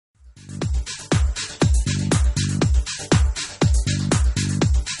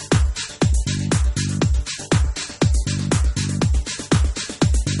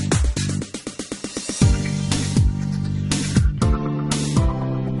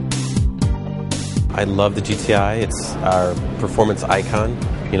I love the GTI. It's our performance icon,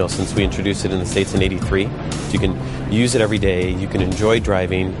 since we introduced it in the States in '83. You can use it every day. You can enjoy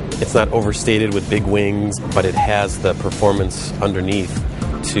driving. It's not overstated with big wings, but it has the performance underneath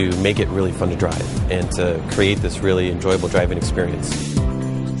to make it really fun to drive and to create this really enjoyable driving experience.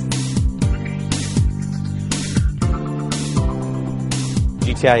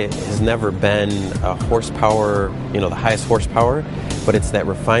 GTI has never been a horsepower, the highest horsepower, but it's that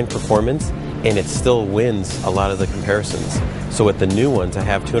refined performance, and it still wins a lot of the comparisons. So with the new ones, I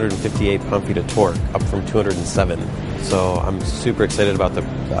have 258 pound-feet of torque, up from 207. So I'm super excited about the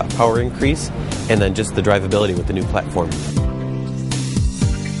power increase, and then just the drivability with the new platform.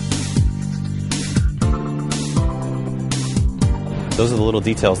 Those are the little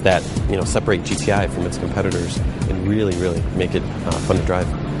details that separate GTI from its competitors and really make it fun to drive.